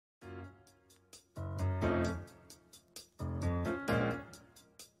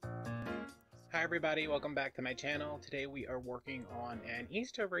Hi everybody, welcome back to my channel. Today we are working on an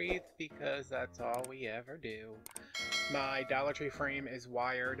Easter wreath because that's all we ever do. My Dollar Tree frame is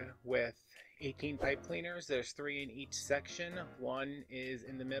wired with 18 pipe cleaners. There's 3 in each section. One is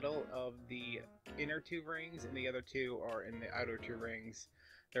in the middle of the inner 2 rings and the other 2 are in the outer 2 rings.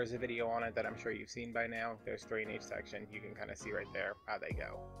 There's a video on it that I'm sure you've seen by now. There's 3 in each section. You can kind of see right there how they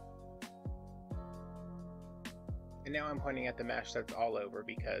go. And now I'm pointing at the mesh that's all over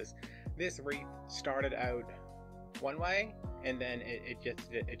because this wreath started out one way and then it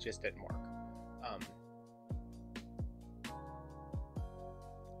just didn't work.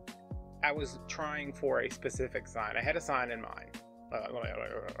 I was trying for a specific sign. I had a sign in mind.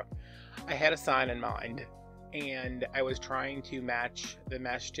 And I was trying to match the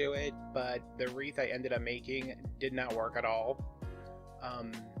mesh to it, but the wreath I ended up making did not work at all.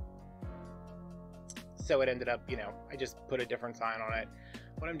 So it ended up, I just put a different sign on it.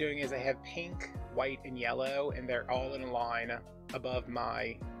 What I'm doing is I have pink, white, and yellow, and they're all in a line above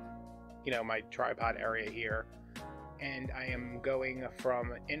my, my tripod area here. And I am going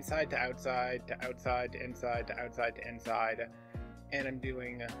from inside to outside, to outside, to inside, to outside, to inside. And I'm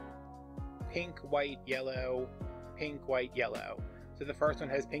doing pink, white, yellow, pink, white, yellow. So the first one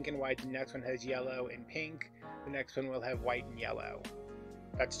has pink and white, the next one has yellow and pink, the next one will have white and yellow.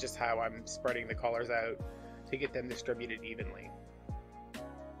 That's just how I'm spreading the colors out to get them distributed evenly.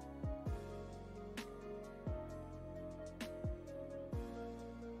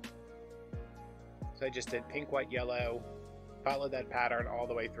 So I just did pink, white, yellow, followed that pattern all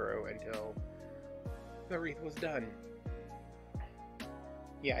the way through until the wreath was done.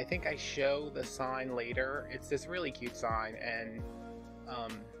 Yeah, I think I show the sign later. It's this really cute sign, and I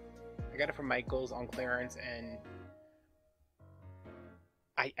got it from Michael's on clearance, and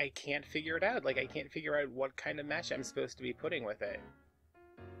I can't figure it out. Like, I can't figure out what kind of mesh I'm supposed to be putting with it.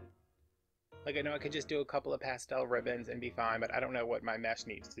 Like, I know I could just do a couple of pastel ribbons and be fine, but I don't know what my mesh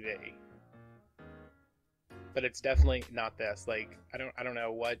needs to be. But it's definitely not this. Like, I don't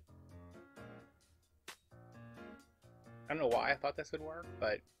know what... I don't know why I thought this would work,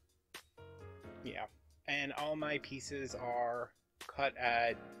 but yeah. And all my pieces are cut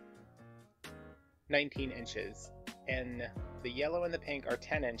at 19 inches. And the yellow and the pink are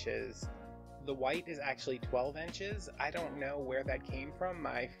 10 inches. The white is actually 12 inches. I don't know where that came from.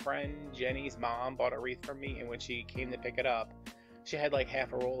 My friend Jenny's mom bought a wreath from me, and when she came to pick it up, she had like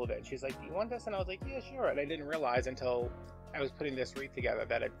half a roll of it. She's like, "Do you want this?" And I was like, "Yeah, sure." And I didn't realize until I was putting this wreath together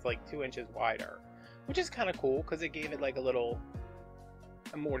that it's like 2 inches wider, which is kind of cool because it gave it like a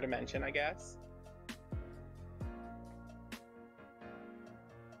more dimension, I guess.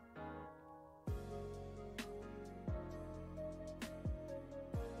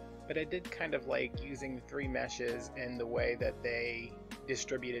 But I did kind of like using the 3 meshes in the way that they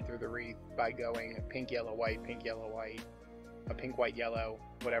distributed through the wreath by going pink, yellow, white, a pink, white, yellow,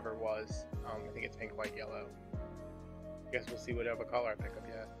 whatever it was. I think it's pink, white, yellow. I guess we'll see whatever color I pick up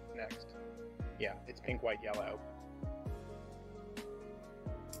next. Yeah, it's pink, white, yellow.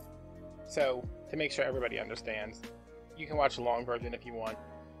 So, to make sure everybody understands, you can watch the long version if you want,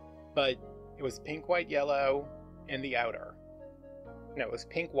 but it was pink, white, yellow in the outer. No, it was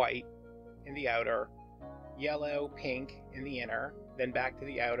pink, white in the outer, yellow, pink in the inner, then back to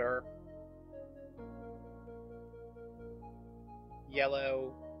the outer,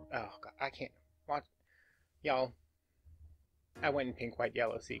 yellow. Oh God, I can't watch. Y'all, I went in pink, white,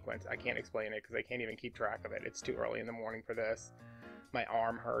 yellow sequence. I can't explain it because I can't even keep track of it. It's too early in the morning for this. My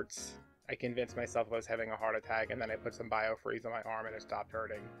arm hurts. I convinced myself I was having a heart attack, and then I put some biofreeze on my arm and it stopped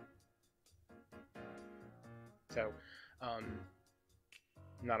hurting. So,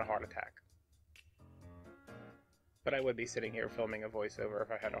 not a heart attack. But I would be sitting here filming a voiceover if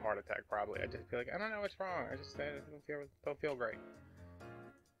I had a heart attack, probably. I'd just be like, I don't know what's wrong. I just don't feel great.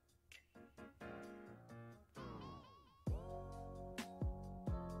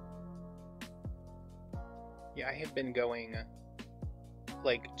 Yeah, I have been going,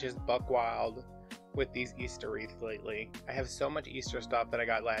 like, just buck wild with these Easter wreaths lately. I have so much Easter stuff that I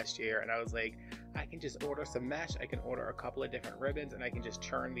got last year, and I was like, I can just order some mesh, I can order a couple of different ribbons, and I can just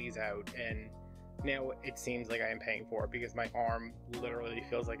churn these out, and now it seems like I am paying for it because my arm literally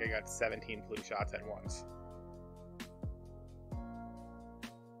feels like I got 17 flu shots at once.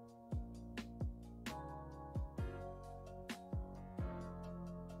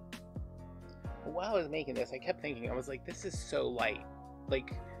 But while I was making this, I kept thinking, I was like, this is so light.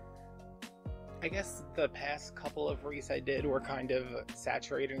 Like, I guess the past couple of wreaths I did were kind of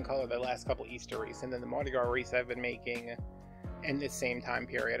saturated in color, the last couple Easter wreaths, and then the Mardi Gras wreaths I've been making in this same time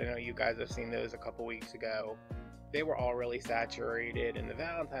period. I know you guys have seen those a couple weeks ago. they were all really saturated. And the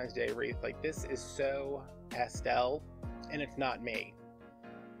Valentine's Day wreath, like, this is so pastel, and it's not me.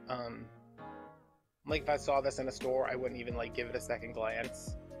 Like, if I saw this in a store, I wouldn't even like give it a second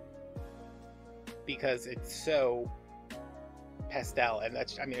glance, because it's so pastel, and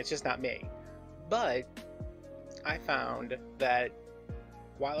that's, I mean, it's just not me. But I found that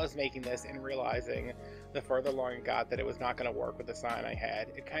while I was making this and realizing the further along it got that it was not going to work with the sign I had,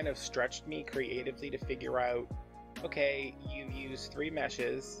 it kind of stretched me creatively to figure out, okay, you used 3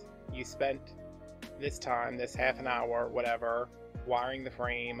 meshes, you spent this time, this half an hour, whatever, wiring the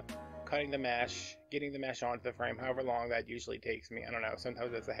frame, cutting the mesh, getting the mesh onto the frame, however long that usually takes me. I don't know,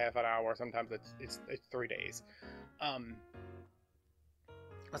 sometimes it's a half an hour, sometimes it's 3 days. I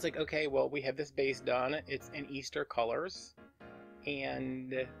was like, okay, well, we have this base done, it's in Easter colors,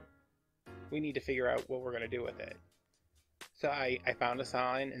 and we need to figure out what we're going to do with it. So I found a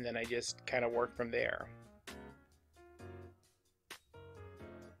sign, and then I just kind of worked from there.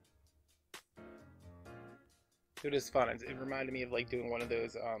 It was fun. It reminded me of like doing one of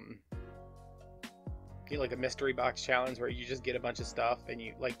those, you know, like a mystery box challenge where you just get a bunch of stuff and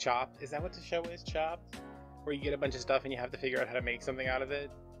you like Chopped. Is that what the show is, Chopped? Where you get a bunch of stuff and you have to figure out how to make something out of it.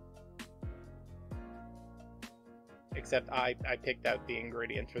 Except I picked out the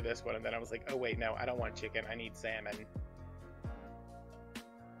ingredients for this one, and then I was like, oh wait, no, I don't want chicken, I need salmon.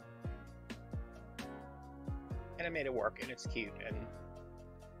 And I made it work, and it's cute, and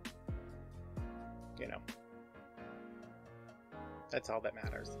you know, that's all that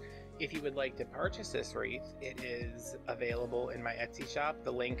matters. If you would like to purchase this wreath, it is available in my Etsy shop.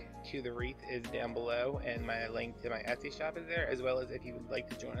 The link to the wreath is down below, and my link to my Etsy shop is there, as well as if you would like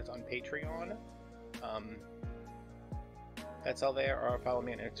to join us on Patreon. That's all there, or follow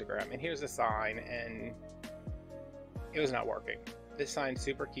me on Instagram. And here's a sign, and it was not working. This sign's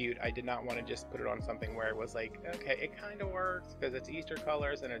super cute. I did not want to just put it on something where it was like, okay, it kind of works because it's Easter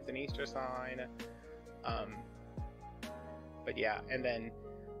colors and it's an Easter sign. But yeah, and then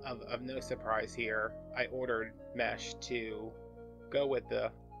of no surprise here, I ordered mesh to go with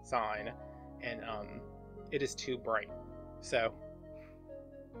the sign, and it is too bright. So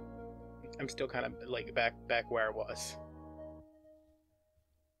I'm still kind of like back where I was.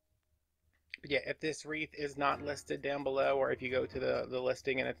 But yeah, if this wreath is not listed down below, or if you go to the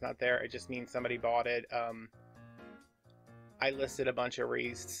listing and it's not there, it just means somebody bought it. I listed a bunch of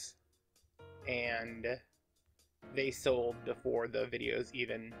wreaths, and they sold before the videos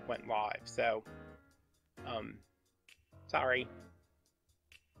even went live. So, sorry.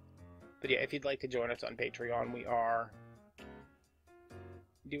 But yeah, if you'd like to join us on Patreon, we are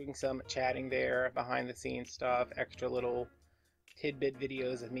doing some chatting there, behind the scenes stuff, extra little tidbit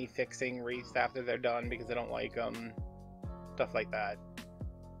videos of me fixing wreaths after they're done because I don't like stuff like that.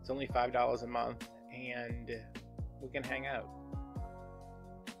 It's only $5 a month, and we can hang out.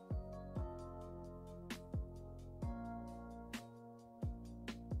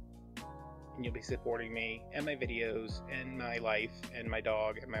 And you'll be supporting me and my videos and my life and my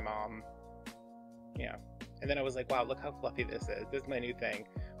dog and my mom. Yeah. And then I was like, wow, look how fluffy this is. This is my new thing.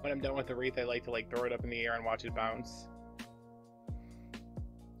 When I'm done with the wreath, I like to like throw it up in the air and watch it bounce.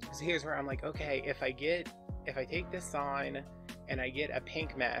 So here's where I'm like, okay, if I take this sign and I get a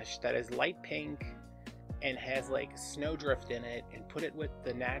pink mesh that is light pink and has like snowdrift in it, and put it with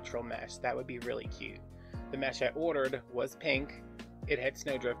the natural mesh, that would be really cute. The mesh I ordered was pink, it had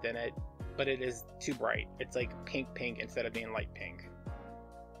snowdrift in it, but it is too bright. It's like pink instead of being light pink.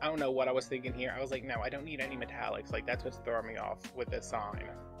 I don't know what I was thinking here. I was like, no, I don't need any metallics. Like, that's what's throwing me off with this sign.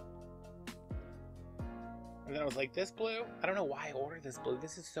 And then I was like, this blue? I don't know why I ordered this blue.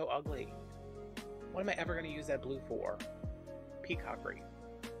 This is so ugly. What am I ever going to use that blue for? Peacock wreath.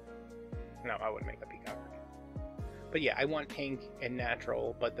 No, I wouldn't make a peacock wreath. But yeah, I want pink and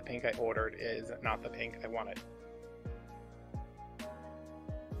natural, but the pink I ordered is not the pink I wanted.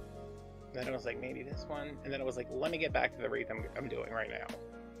 Then I was like, maybe this one. And then I was like, let me get back to the wreath I'm doing right now.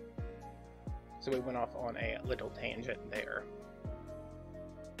 So we went off on a little tangent there.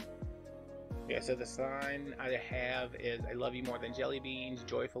 Yeah, so the sign I have is I love you more than jelly beans,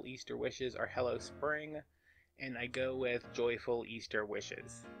 joyful Easter wishes, or hello spring. And I go with joyful Easter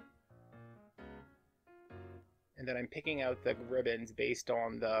wishes. And then I'm picking out the ribbons based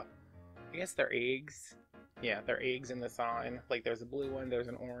on the, I guess they're eggs. Yeah, they're eggs in the sign. Like there's a blue one, there's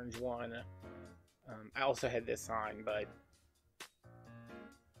an orange one. I also had this sign, but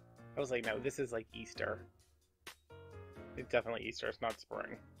I was like, no, this is like Easter. It's definitely Easter, it's not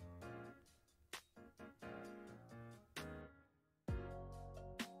spring.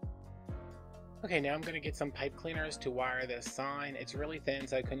 Okay, now I'm going to get some pipe cleaners to wire this sign. It's really thin,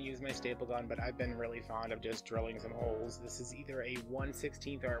 so I couldn't use my staple gun, but I've been really fond of just drilling some holes. This is either a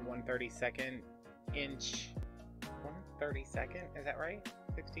 1/16 or a 1/32 inch. 1/32? Is that right?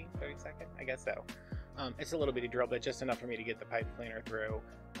 16, 32nd? I guess so. It's a little bitty drill, but just enough for me to get the pipe cleaner through.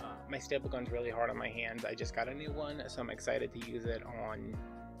 My staple gun's really hard on my hands. I just got a new one, so I'm excited to use it on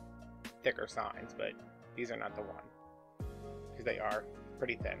thicker signs, but these are not the one, because they are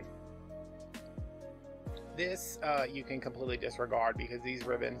pretty thin. This you can completely disregard because these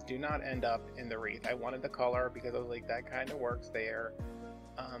ribbons do not end up in the wreath. I wanted the color because I was like, that kind of works there.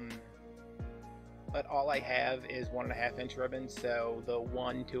 But all I have is 1.5 inch ribbons, so the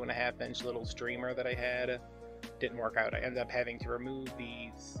 2.5 inch little streamer that I had didn't work out. I ended up having to remove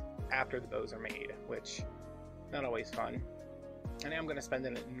these after the bows are made, which not always fun. And I'm going to spend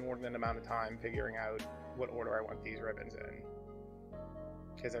an inordinate amount of time figuring out what order I want these ribbons in.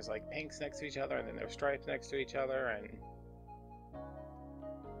 Because there's like pinks next to each other, and then there's stripes next to each other, and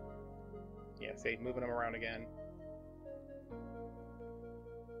yeah, see, moving them around again.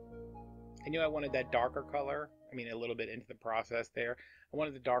 I knew I wanted that darker color. I mean, a little bit into the process there. I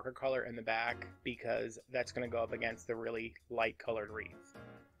wanted the darker color in the back because that's going to go up against the really light colored wreath.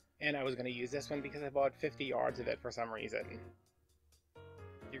 And I was going to use this one because I bought 50 yards of it for some reason.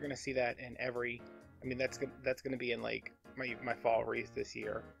 You're going to see that in every... I mean, that's going to be in like my fall wreath this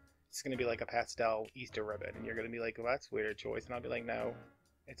year. It's going to be like a pastel Easter ribbon. And you're going to be like, well, that's a weird choice. And I'll be like, no,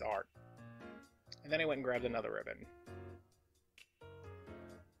 it's art. And then I went and grabbed another ribbon.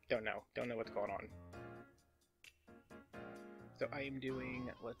 Don't know what's going on. So I am doing,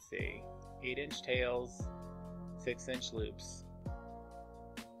 let's see, 8-inch tails, 6-inch loops,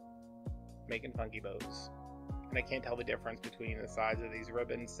 making funky bows. And I can't tell the difference between the size of these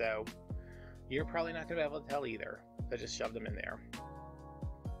ribbons, so you're probably not going to be able to tell either. So just shove them in there.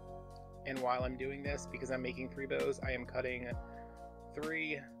 And while I'm doing this, because I'm making 3 bows, I am cutting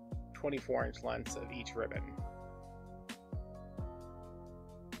 3 24-inch lengths of each ribbon.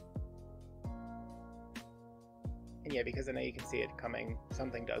 And yeah, because I know you can see it coming,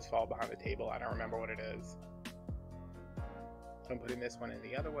 something does fall behind the table. I don't remember what it is. So I'm putting this one in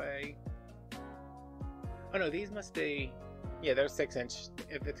the other way. Oh no, these must be... Yeah, they're 6-inch.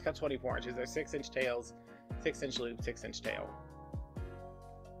 If it's cut 24 inches, they're 6-inch tails, 6-inch loop, 6-inch tail.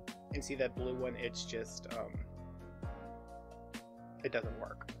 And see that blue one? It's just, it doesn't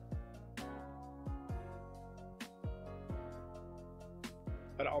work.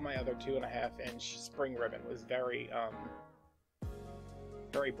 But all my other 2.5-inch spring ribbon was very,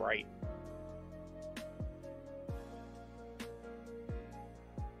 very bright.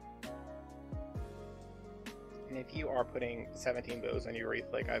 And if you are putting 17 bows on your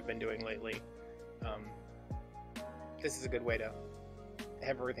wreath like I've been doing lately, this is a good way to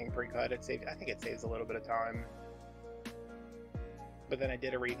have everything pre-cut. I think it saves a little bit of time. But then I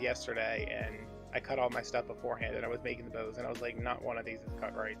did a wreath yesterday, and I cut all my stuff beforehand, and I was making the bows, and I was like, not one of these is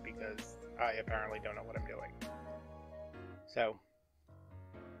cut right because I apparently don't know what I'm doing. So,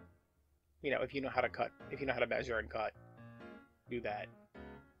 you know, if you know how to cut, if you know how to measure and cut, do that.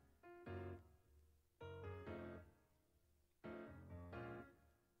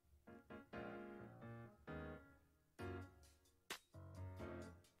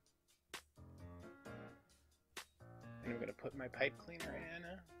 And I'm going to put my pipe cleaner in.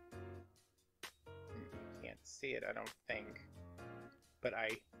 You can't see it, I don't think. But I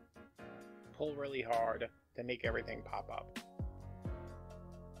pull really hard to make everything pop up.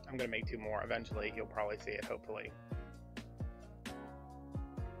 I'm going to make 2 more. Eventually, you'll probably see it, hopefully.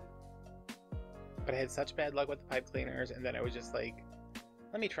 But I had such bad luck with the pipe cleaners, and then I was just like,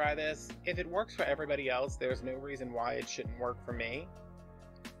 let me try this. If it works for everybody else, there's no reason why it shouldn't work for me.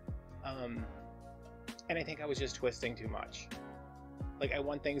 And I think I was just twisting too much. Like, I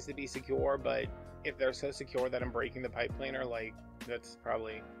want things to be secure, but if they're so secure that I'm breaking the pipe cleaner, like, that's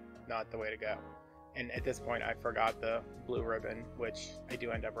probably not the way to go. And at this point, I forgot the blue ribbon, which I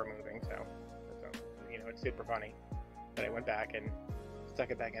do end up removing, so you know, it's super funny. But I went back and stuck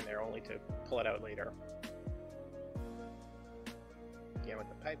it back in there only to pull it out later. Again with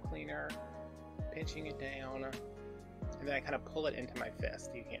the pipe cleaner, pinching it down, and then I kind of pull it into my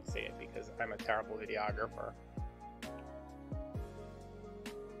fist. You can't see it because I'm a terrible videographer.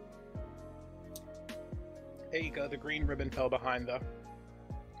 There you go, the green ribbon fell behind the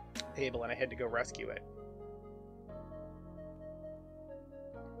table and I had to go rescue it.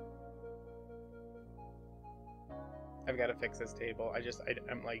 I've got to fix this table.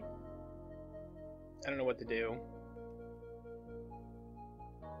 I'm like, I don't know what to do.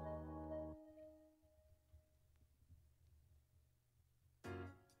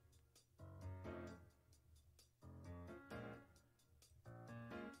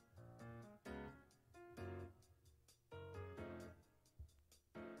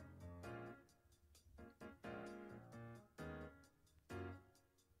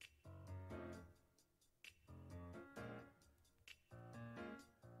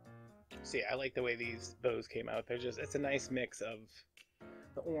 So yeah, I like the way these bows came out. It's a nice mix of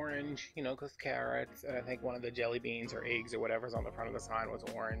the orange, you know, because carrots, and I think one of the jelly beans or eggs or whatever's on the front of the sign was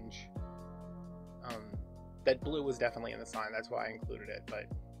orange. That blue was definitely in the sign, that's why I included it, but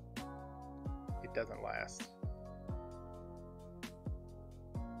it doesn't last.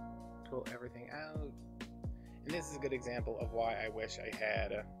 Pull everything out. And this is a good example of why I wish I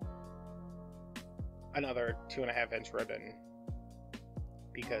had another 2.5-inch ribbon,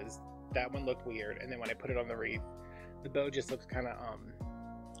 because that one looked weird, and then when I put it on the wreath, the bow just looks kind of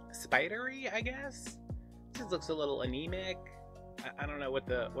spidery, I guess. It just looks a little anemic. I don't know what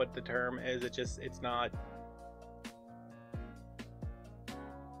the term is. It's not.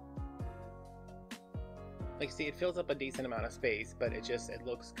 Like, see, it fills up a decent amount of space, but it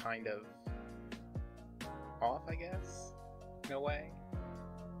looks kind of off, I guess, in a way.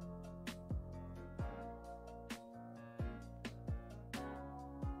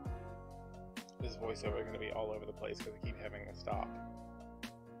 This voiceover is going to be all over the place because I keep having to stop.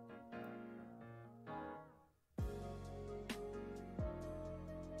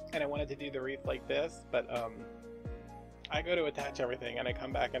 And I wanted to do the wreath like this, but I go to attach everything and I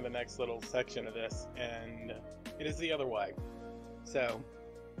come back in the next little section of this and it is the other way. So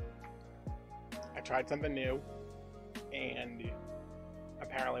I tried something new, and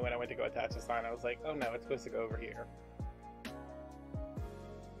apparently when I went to go attach the sign, I was like, oh no, it's supposed to go over here.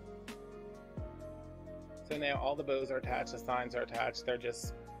 So now all the bows are attached, the signs are attached, they're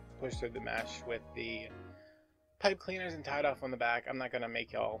just pushed through the mesh with the pipe cleaners and tied off on the back. I'm not going to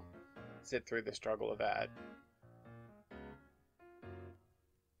make y'all sit through the struggle of that.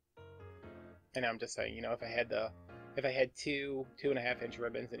 And I'm just saying, you know, if I had 2.5-inch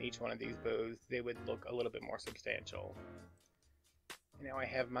ribbons in each one of these bows, they would look a little bit more substantial. And now I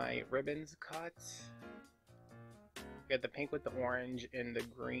have my ribbons cut. Got the pink with the orange and the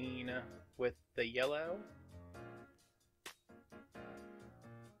green with the yellow.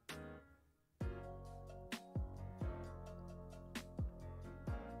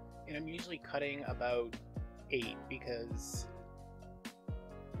 And I'm usually cutting about 8 because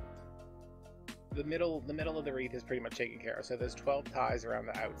the middle of the wreath is pretty much taken care of. So there's 12 ties around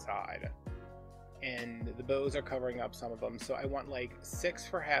the outside, and the bows are covering up some of them. So I want like 6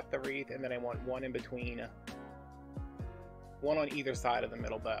 for half the wreath, and then I want 1 in between, 1 on either side of the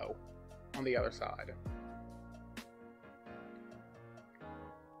middle bow, on the other side.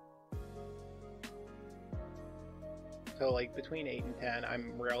 So like between 8 and 10,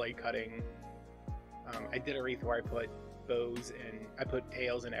 I'm rarely cutting. I did a wreath where I put bows and I put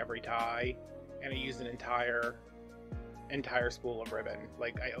tails in every tie, and I used an entire spool of ribbon.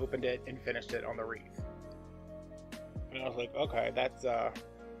 Like, I opened it and finished it on the wreath. And I was like, okay, that's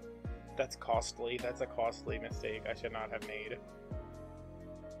costly. That's a costly mistake I should not have made.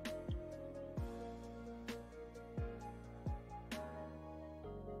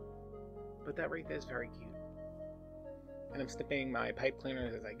 But that wreath is very cute. And I'm snipping my pipe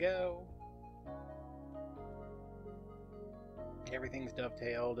cleaners as I go. Everything's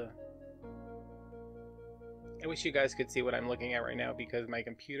dovetailed. I wish you guys could see what I'm looking at right now, because my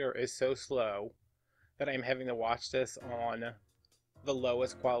computer is so slow that I'm having to watch this on the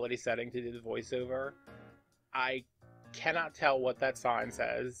lowest quality setting to do the voiceover. I cannot tell what that sign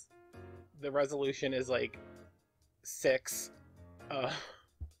says. The resolution is like 6.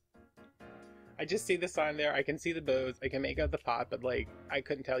 I just see the sign there, I can see the bows, I can make out the pot, but like, I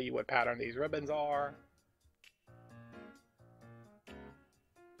couldn't tell you what pattern these ribbons are.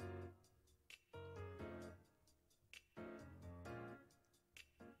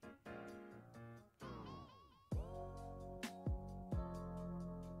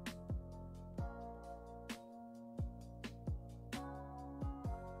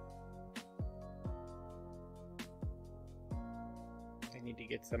 I need to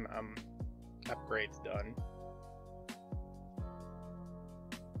get some upgrades done.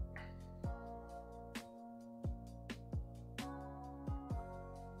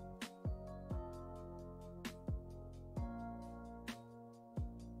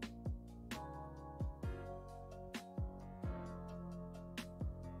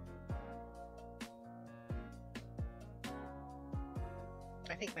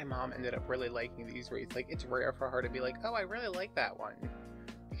 I think my mom ended up really liking these wreaths. Like, it's rare for her to be like, oh, I really like that one.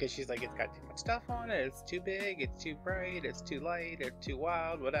 Because she's like, it's got too much stuff on it, it's too big, it's too bright, it's too light, it's too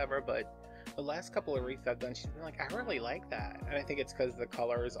wild, whatever. But the last couple of wreaths I've done, she's been like, I really like that. And I think it's because the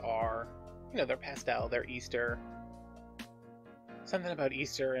colors are, you know, they're pastel, they're Easter. Something about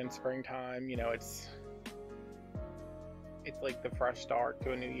Easter and springtime, you know, it's like the fresh start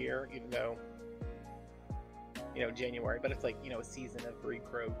to a new year, even though, you know, January, but it's like, you know, a season of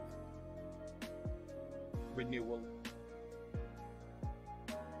regrowth. renewal.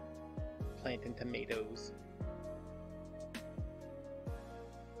 Planting tomatoes.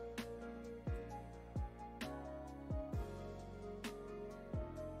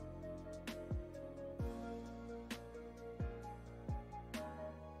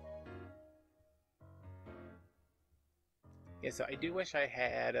 Yeah, so I do wish I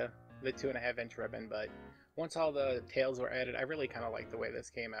had the 2.5-inch ribbon, but once all the tails were added, I really kind of like the way this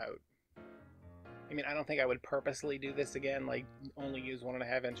came out. I mean, I don't think I would purposely do this again, like only use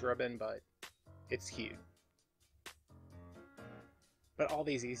 1.5-inch ribbon, but it's cute. But all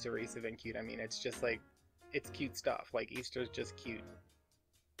these Easter wreaths have been cute. I mean, it's just like, it's cute stuff. Like, Easter's just cute.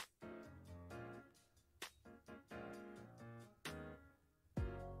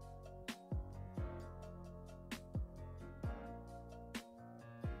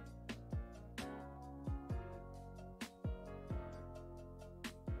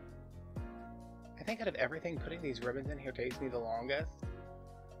 I think out of everything, putting these ribbons in here takes me the longest.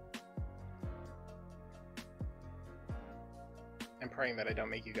 I'm praying that I don't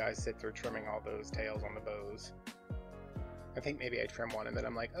make you guys sit through trimming all those tails on the bows. I think maybe I trim one and then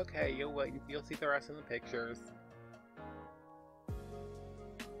I'm like, okay, you'll wait, you'll see the rest in the pictures.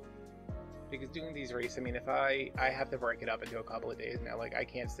 Because doing these wreaths, I mean, if I have to break it up into a couple of days now. Like, I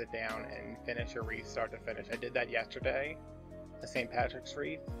can't sit down and finish a wreath start to finish. I did that yesterday, the St. Patrick's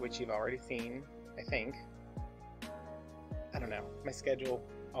wreath, which you've already seen, I think. I don't know, my schedule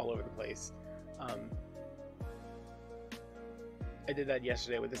all over the place. I did that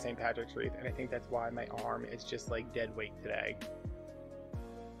yesterday with the St. Patrick's wreath, and I think that's why my arm is just like dead weight today.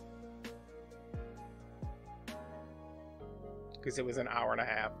 Because it was an hour and a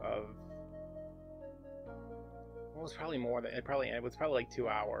half of, well, it was probably more than, it was probably like 2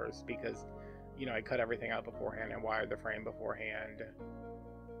 hours, because, you know, I cut everything out beforehand and wired the frame beforehand.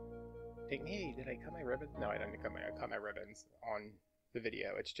 Think, hey, did I cut my ribbons? No, I didn't cut my ribbons on the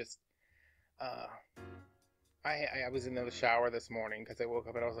video. It's just, I was in the shower this morning because I woke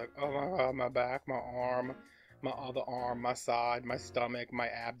up and I was like, oh my god, my back, my arm, my other arm, my side, my stomach, my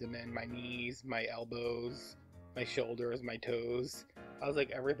abdomen, my knees, my elbows, my shoulders, my toes. I was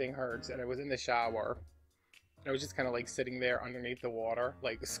like, everything hurts. And I was in the shower. I was just kind of like sitting there underneath the water,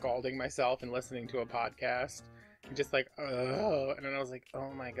 like scalding myself and listening to a podcast. And just like, oh, and then I was like,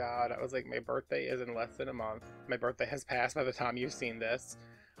 oh my god. I was like, my birthday is in less than a month. My birthday has passed by the time you've seen this.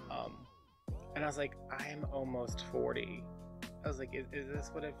 And I was like, I'm almost 40. I was like, is this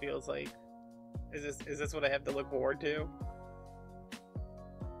what it feels like? Is this what I have to look forward to?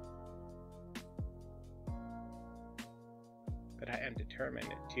 But I am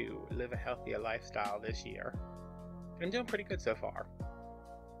determined to live a healthier lifestyle this year. And I'm doing pretty good so far.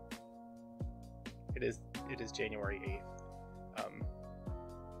 It is January 8th.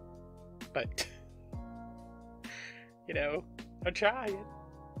 But you know, I'm trying.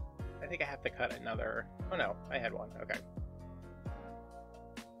 I think I have to cut another. Oh no, I had one. Okay.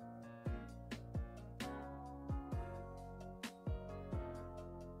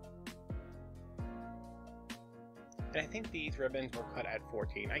 And I think these ribbons were cut at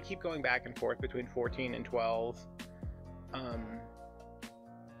 14. I keep going back and forth between 14 and 12.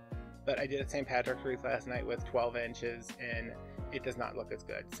 But I did a St. Patrick's wreath last night with 12 inches, and it does not look as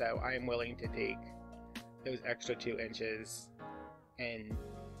good. So I am willing to take those extra 2 inches and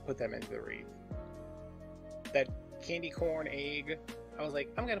put them into the wreath. That candy corn egg, I was like,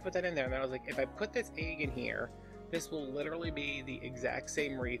 I'm gonna put that in there, and then I was like, if I put this egg in here, this will literally be the exact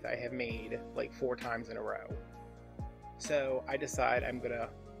same wreath I have made like 4 times in a row. So I decide I'm gonna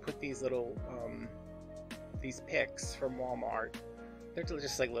put these little these picks from Walmart. They're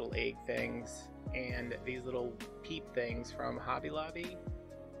just like little egg things, and these little peep things from Hobby Lobby.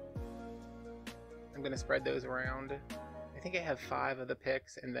 I'm gonna spread those around. I think I have 5 of the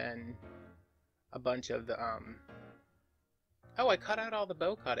picks, and then a bunch of the oh, I cut out all the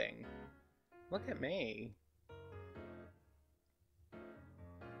bow cutting. Look at me.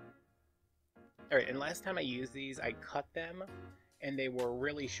 Alright, and last time I used these, I cut them and they were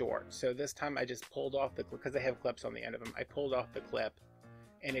really short. So this time I just pulled off the clip, because they have clips on the end of them. I pulled off the clip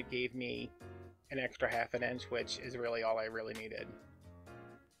and it gave me an extra ½ an inch, which is really all I really needed.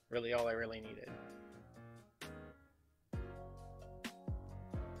 Really all I really needed.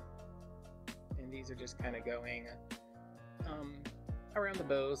 And these are just kind of going around the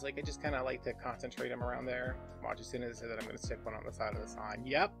bows. Like, I just kind of like to concentrate them around there. Watch, as soon as I say that, I'm going to stick one on the side of the sign.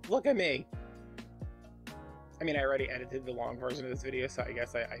 Yep, look at me! I mean, I already edited the long version of this video, so I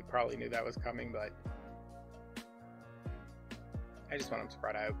guess I probably knew that was coming, but I just want them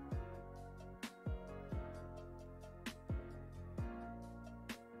spread out.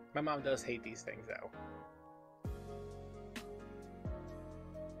 My mom does hate these things, though.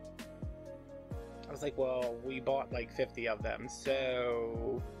 was like, well, we bought like 50 of them,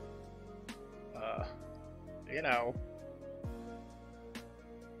 so, you know.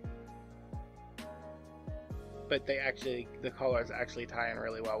 But they actually, the colors actually tie in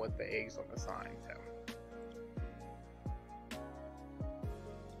really well with the eggs on the sign, so.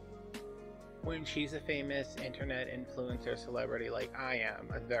 When she's a famous internet influencer celebrity like I am,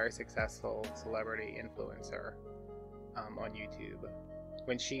 a very successful celebrity influencer on YouTube,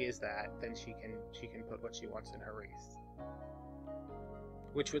 when she is that, then she can put what she wants in her wreath.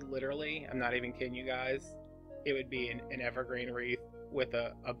 Which would literally, I'm not even kidding you guys, it would be an evergreen wreath with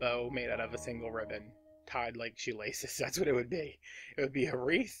a bow made out of a single ribbon, tied like shoelaces. That's what it would be. It would be a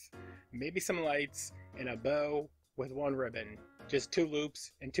wreath, maybe some lights, and a bow with one ribbon. Just 2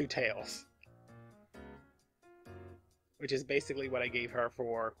 loops and 2 tails. Which is basically what I gave her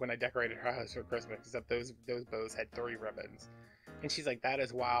for when I decorated her house for Christmas, except those bows had 3 ribbons. And she's like, that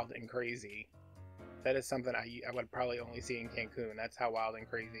is wild and crazy. That is something I would probably only see in Cancun. That's how wild and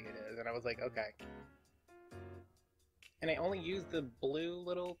crazy it is. And I was like, okay. And I only used the blue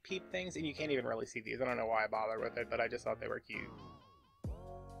little peep things, and you can't even really see these. I don't know why I bothered with it, but I just thought they were cute.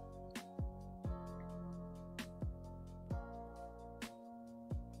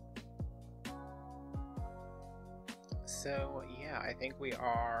 So yeah, I think we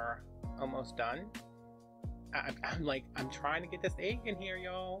are almost done. I'm trying to get this egg in here,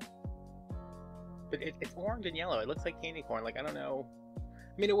 y'all. But it's orange and yellow. It looks like candy corn. Like, I don't know.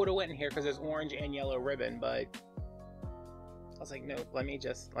 I mean, it would have went in here because there's orange and yellow ribbon, but I was like, nope, let me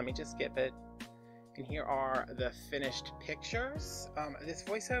just skip it. And here are the finished pictures. This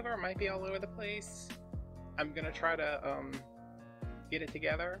voiceover might be all over the place. I'm gonna try to get it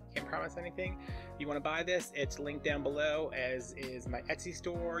together. Can't promise anything. You want to buy this, it's linked down below, as is my Etsy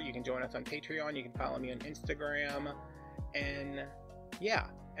store. You can join us on Patreon. You can follow me on Instagram. And yeah,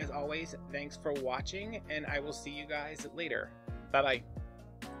 as always, thanks for watching, and I will see you guys later. Bye bye.